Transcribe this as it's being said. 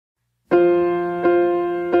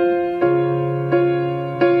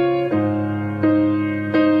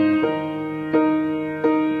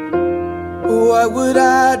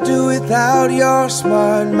out your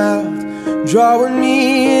smart mouth, drawing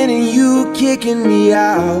me in and you kicking me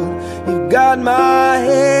out. You got my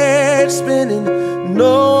head spinning,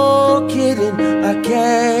 no kidding, I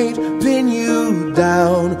can't pin you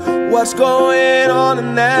down. What's going on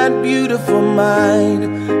in that beautiful mind?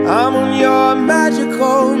 I'm on your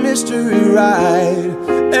magical mystery ride,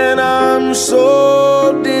 and I'm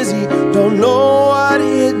so dizzy, don't know what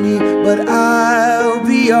hit me, but I'll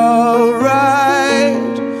be alright.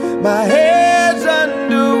 My head's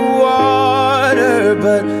underwater,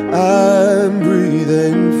 but I'm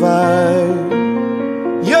breathing fine.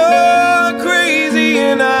 You're crazy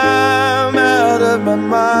and I'm out of my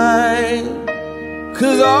mind,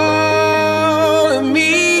 'cause all of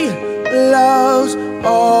me loves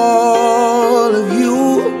all of you.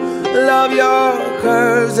 Love your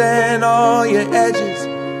curves and all your edges,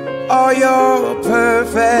 all your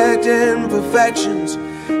perfect imperfections.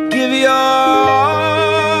 Give your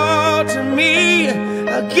all to me,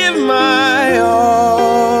 I'll give my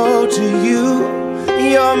all to you.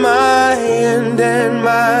 You're my end and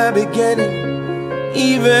my beginning.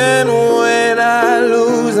 Even when I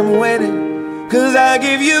lose, I'm winning, 'cause I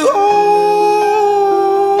give you all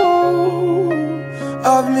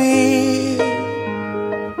of me,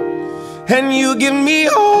 and you give me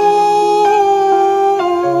all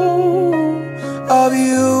of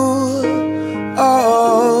you.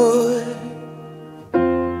 Oh,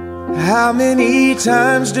 how many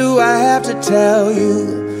times do I have to tell you?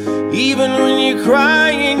 Even when you're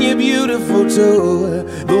crying, you're beautiful too.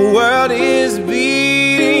 The world is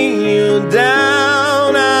beating you down.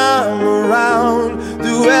 I'm around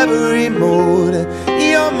through every mood.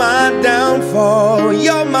 You're my downfall,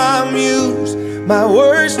 you're my muse, my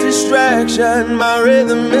worst distraction, my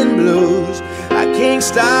rhythm and blues. I can't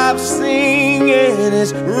stop singing,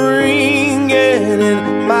 it's ringing in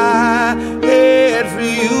my head for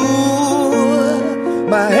you.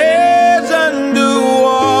 My head's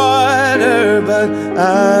underwater, but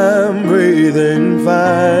I'm breathing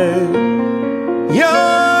fine.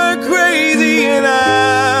 You're crazy and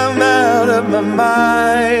I'm out of my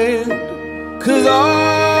mind, 'cause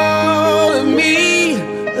all of me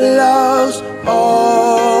loves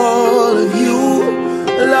all of you.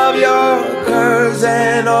 Love your curves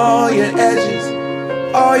and all your edges,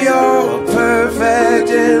 all your perfect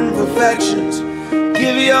imperfections.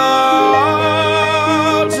 Give your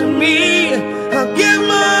all to me, I'll give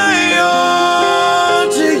my all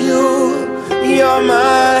to you. You're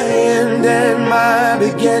my end and my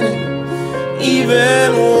beginning. Even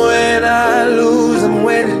when I lose, I'm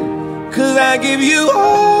winning, 'cause I give you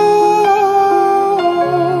all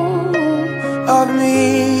of me,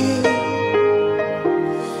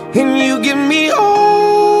 and you give me all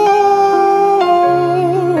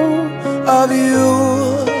of you.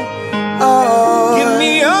 Oh, give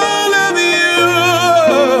me all of you.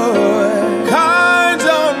 Cards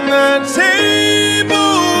on the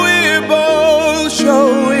table, we're both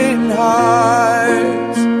showing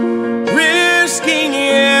hearts, risking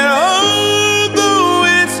it although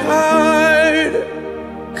it's hard,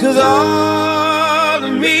 'cause all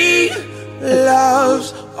of me loves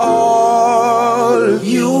all of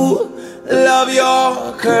you. Love your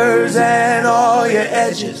curves and all your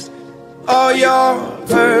edges, all your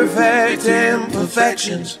perfect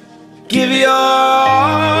imperfections. Give your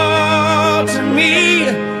all to me,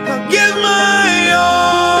 I'll give my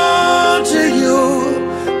all to you.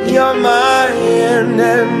 You're my end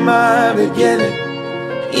and my beginning.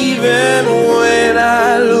 Even when I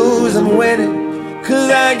lose, I'm winning, 'cause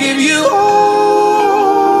I give you all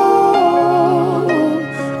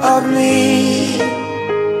of me,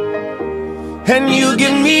 and you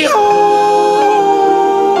give me all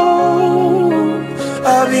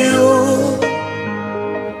of you.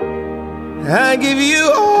 I give you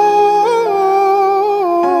all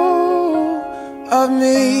of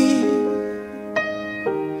me,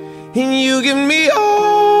 and you give me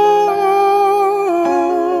all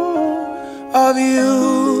of you.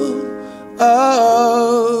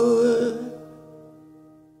 Oh.